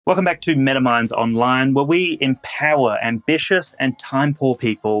Welcome back to MetaMinds Online, where we empower ambitious and time-poor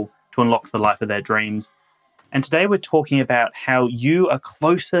people to unlock the life of their dreams. And today we're talking about how you are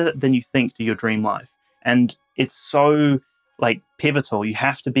closer than you think to your dream life. And it's so pivotal. You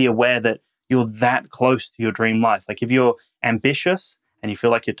have to be aware that you're that close to your dream life. Like if you're ambitious and you feel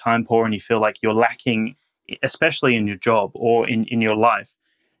like you're time poor and you feel like you're lacking, especially in your job or in your life,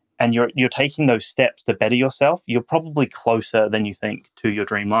 and you're taking those steps to better yourself, you're probably closer than you think to your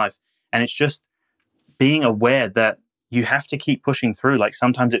dream life. And it's just being aware that you have to keep pushing through. Like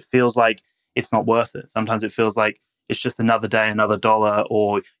sometimes it feels like it's not worth it. Sometimes it feels like it's just another day, another dollar,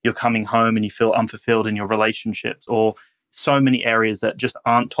 or you're coming home and you feel unfulfilled in your relationships, or so many areas that just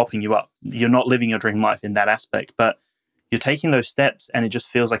aren't topping you up. You're not living your dream life in that aspect, but you're taking those steps and it just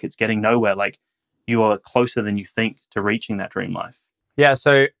feels like it's getting nowhere. Like you are closer than you think to reaching that dream life. Yeah,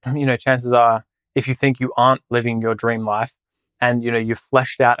 so, chances are if you think you aren't living your dream life and, you've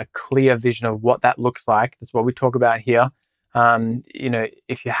fleshed out a clear vision of what that looks like, that's what we talk about here.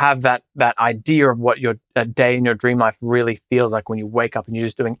 If you have that idea of what a day in your dream life really feels like when you wake up and you're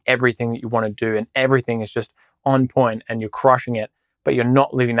just doing everything that you want to do and everything is just on point and you're crushing it, but you're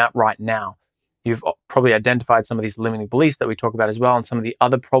not living that right now. You've probably identified some of these limiting beliefs that we talk about as well and some of the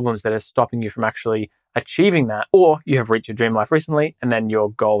other problems that are stopping you from actually achieving that, or you have reached your dream life recently and then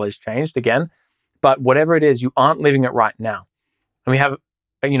your goal has changed again. But whatever it is, you aren't living it right now. And we have,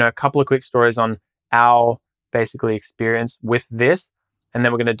 a couple of quick stories on our basically experience with this. And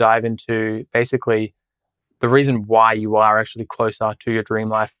then we're going to dive into basically the reason why you are actually closer to your dream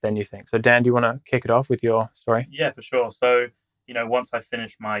life than you think. So Dan, do you want to kick it off with your story? Yeah, for sure. So, once I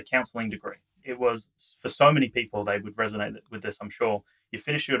finished my counseling degree, it was for so many people, they would resonate with this, I'm sure. You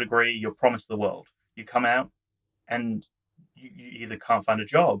finish your degree, you're promised the world. You come out and you either can't find a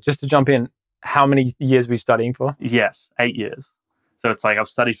job. Just to jump in, how many years were you studying for? Yes, 8 years. So it's like I've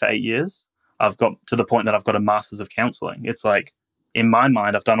studied for 8 years. I've got to the point that I've got a master's of counseling. It's like, in my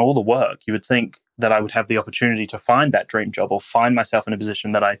mind, I've done all the work. You would think that I would have the opportunity to find that dream job or find myself in a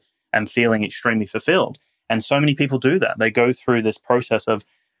position that I am feeling extremely fulfilled. And so many people do that. They go through this process of,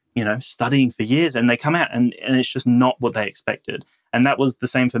 studying for years and they come out and it's just not what they expected. And that was the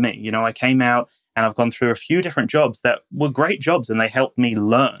same for me. I came out and I've gone through a few different jobs that were great jobs and they helped me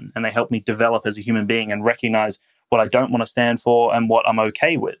learn and they helped me develop as a human being and recognize what I don't want to stand for and what I'm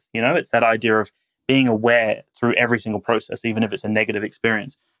okay with. It's that idea of being aware through every single process, even if it's a negative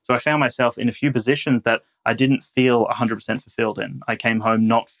experience. So I found myself in a few positions that I didn't feel 100% fulfilled in. I came home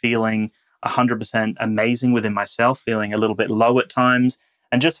not feeling 100% amazing within myself, feeling a little bit low at times,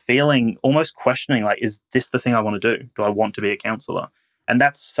 and just feeling almost questioning, like, is this the thing I want to do? Do I want to be a counselor? And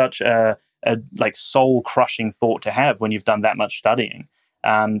that's such a soul crushing thought to have when you've done that much studying.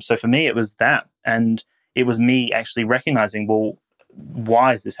 So for me, it was that. And it was me actually recognizing, well,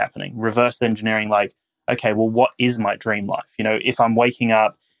 why is this happening? Reverse engineering, like, okay, well, what is my dream life? If I'm waking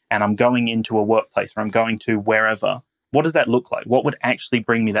up and I'm going into a workplace or I'm going to wherever, what does that look like? What would actually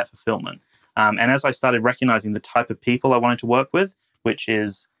bring me that fulfillment? And as I started recognizing the type of people I wanted to work with, which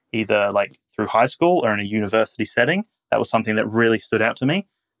is either like through high school or in a university setting, that was something that really stood out to me.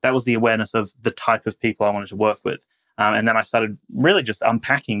 That was the awareness of the type of people I wanted to work with. And then I started really just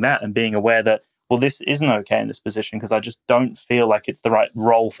unpacking that and being aware that, well, this isn't okay in this position because I just don't feel like it's the right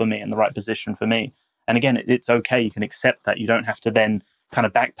role for me and the right position for me. And again, it's okay. You can accept that. You don't have to then kind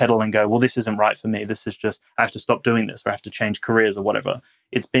of backpedal and go, well, this isn't right for me. This is just, I have to stop doing this or I have to change careers or whatever.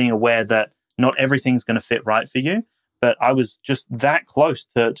 It's being aware that not everything's going to fit right for you. But I was just that close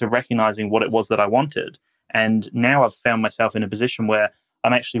to recognizing what it was that I wanted. And now I've found myself in a position where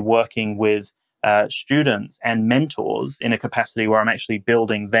I'm actually working with students and mentors in a capacity where I'm actually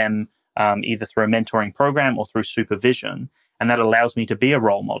building them either through a mentoring program or through supervision. And that allows me to be a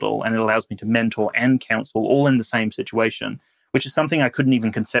role model and it allows me to mentor and counsel all in the same situation, which is something I couldn't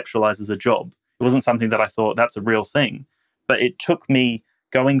even conceptualize as a job. It wasn't something that I thought that's a real thing. But it took me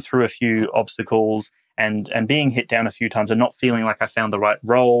going through a few obstacles and being hit down a few times and not feeling like I found the right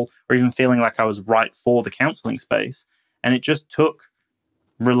role or even feeling like I was right for the counseling space. And it just took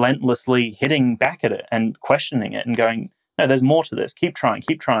relentlessly hitting back at it and questioning it and going, no, there's more to this. Keep trying,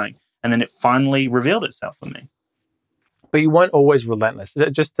 keep trying. And then it finally revealed itself for me. But you weren't always relentless.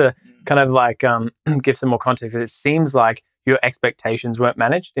 Just to kind of give some more context, it seems like your expectations weren't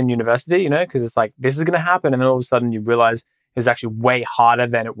managed in university, because it's like, this is going to happen. And then all of a sudden you realize it was actually way harder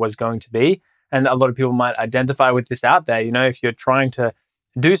than it was going to be. And a lot of people might identify with this out there. If you're trying to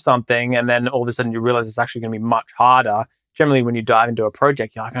do something and then all of a sudden you realize it's actually going to be much harder. Generally, when you dive into a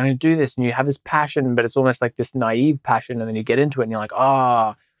project, you're like, I'm going to do this. And you have this passion, but it's almost like this naive passion. And then you get into it and you're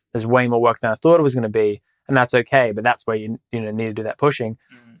like, there's way more work than I thought it was going to be. And that's okay. But that's where you need to do that pushing.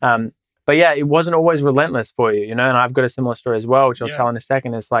 But yeah, it wasn't always relentless for you, and I've got a similar story as well, which I'll tell in a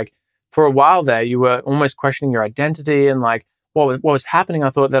second. It's like, for a while there, you were almost questioning your identity and like, what was happening? I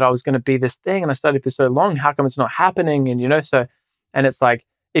thought that I was going to be this thing, and I studied for so long. How come it's not happening? And and it's like,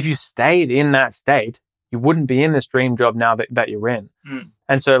 if you stayed in that state, you wouldn't be in this dream job now that you're in.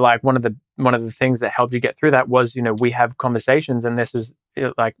 And so, like, one of the things that helped you get through that was, we have conversations, and this is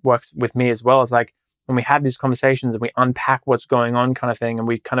like works with me as well. It's like, when we have these conversations and we unpack what's going on, kind of thing, and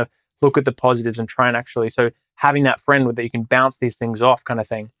we kind of look at the positives and try and actually, so having that friend that you can bounce these things off, kind of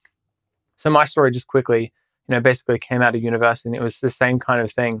thing. So my story, just quickly, basically came out of university, and it was the same kind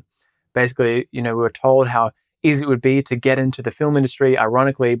of thing. Basically, we were told how easy it would be to get into the film industry,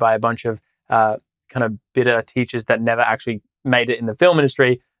 ironically, by a bunch of kind of bitter teachers that never actually made it in the film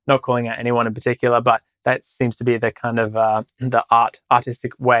industry, not calling out anyone in particular, but that seems to be the kind of the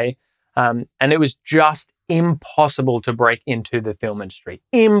artistic way. And it was just impossible to break into the film industry.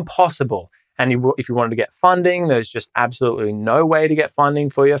 Impossible. And if you wanted to get funding, there's just absolutely no way to get funding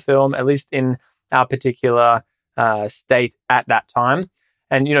for your film, at least in our particular state at that time.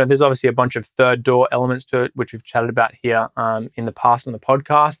 And, there's obviously a bunch of third door elements to it, which we've chatted about here in the past on the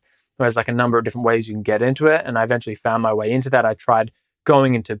podcast. There's like a number of different ways you can get into it. And I eventually found my way into that. I tried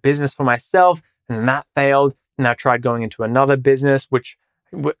going into business for myself, and that failed. And I tried going into another business, which,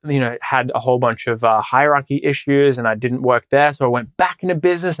 had a whole bunch of hierarchy issues, and I didn't work there. So I went back into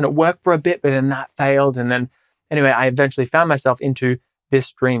business, and it worked for a bit, but then that failed. And then anyway, I eventually found myself into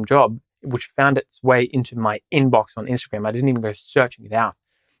this dream job, which found its way into my inbox on Instagram. I didn't even go searching it out,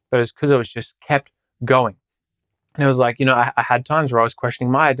 but it was because I was just kept going. And it was like, I had times where I was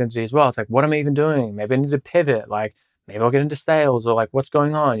questioning my identity as well. It's like, what am I even doing? Maybe I need to pivot. Like, maybe I'll get into sales, or like, what's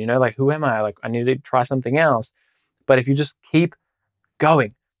going on? Like, who am I? Like, I need to try something else. But if you just keep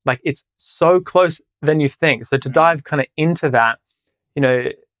going, like, it's so close than you think. So to dive kind of into that,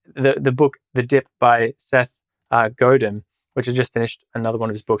 the book, The Dip by Seth Godin, which I just finished another one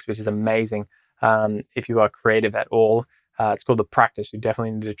of his books, which is amazing. If you are creative at all, it's called The Practice. You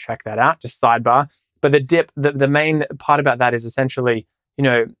definitely need to check that out. Just sidebar. But the dip, the main part about that is essentially,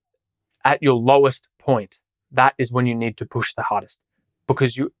 at your lowest point, that is when you need to push the hardest,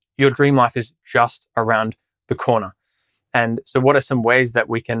 because your dream life is just around the corner. And so what are some ways that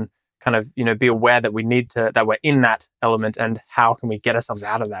we can kind of, be aware that that we're in that element, and how can we get ourselves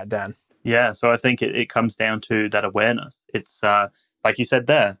out of that, Dan? Yeah, so I think it comes down to that awareness. It's like you said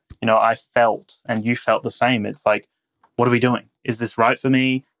there, I felt, and you felt the same. It's like, what are we doing? Is this right for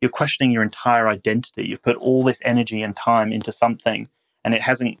me? You're questioning your entire identity. You've put all this energy and time into something, and it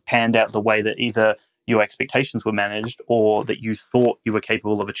hasn't panned out the way that either your expectations were managed or that you thought you were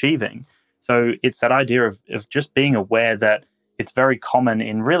capable of achieving. So it's that idea of just being aware that it's very common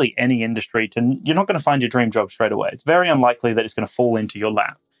in really any industry you're not going to find your dream job straight away. It's very unlikely that it's going to fall into your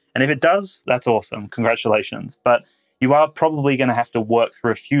lap. And if it does, that's awesome. Congratulations. But you are probably going to have to work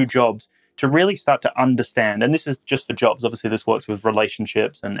through a few jobs to really start to understand. And this is just for jobs. Obviously, this works with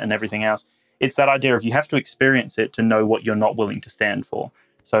relationships and everything else. It's that idea of you have to experience it to know what you're not willing to stand for.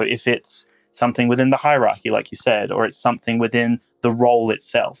 So if it's something within the hierarchy, like you said, or it's something within the role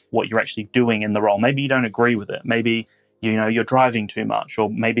itself, what you're actually doing in the role. Maybe you don't agree with it. Maybe, you're driving too much, or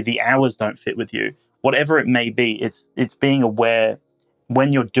maybe the hours don't fit with you. Whatever it may be, it's being aware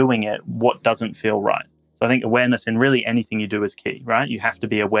when you're doing it, what doesn't feel right. So I think awareness in really anything you do is key, right? You have to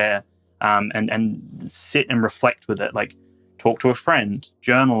be aware and sit and reflect with it. Like, talk to a friend,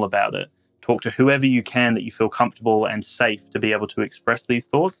 journal about it, talk to whoever you can that you feel comfortable and safe to be able to express these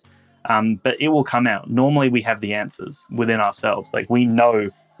thoughts. But it will come out. Normally we have the answers within ourselves. Like, we know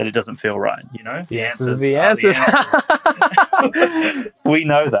that it doesn't feel right, The answers. We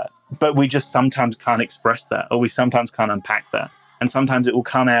know that, but we just sometimes can't express that, or we sometimes can't unpack that. And sometimes it will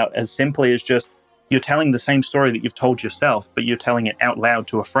come out as simply as just, you're telling the same story that you've told yourself, but you're telling it out loud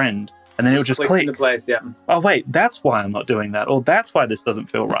to a friend, and then it'll just click into place. Yeah. Oh wait, that's why I'm not doing that, or that's why this doesn't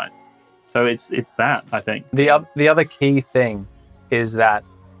feel right. So it's that, I think. The other key thing is that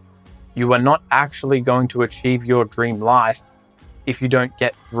you are not actually going to achieve your dream life if you don't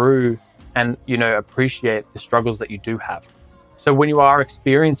get through and, appreciate the struggles that you do have. So when you are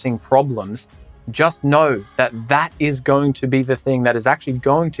experiencing problems, just know that that is going to be the thing that is actually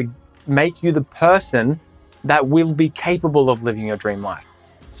going to make you the person that will be capable of living your dream life.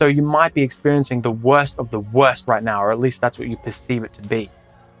 So you might be experiencing the worst of the worst right now, or at least that's what you perceive it to be.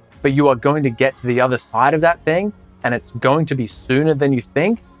 But you are going to get to the other side of that thing, and it's going to be sooner than you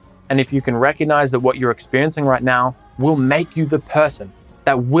think. And if you can recognize that what you're experiencing right now will make you the person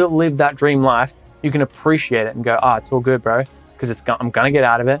that will live that dream life, you can appreciate it and go, it's all good, bro, because I'm going to get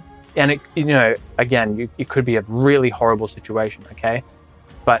out of it. And it, again, it could be a really horrible situation, okay?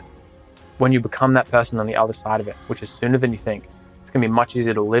 But when you become that person on the other side of it, which is sooner than you think, it's going to be much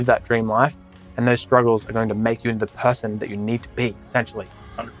easier to live that dream life. And those struggles are going to make you into the person that you need to be, essentially.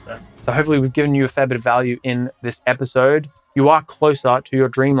 100%. So hopefully we've given you a fair bit of value in this episode. You are closer to your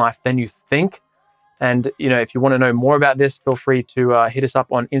dream life than you think. And, if you want to know more about this, feel free to hit us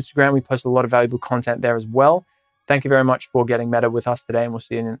up on Instagram. We post a lot of valuable content there as well. Thank you very much for getting meta with us today, and we'll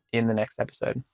see you in the next episode.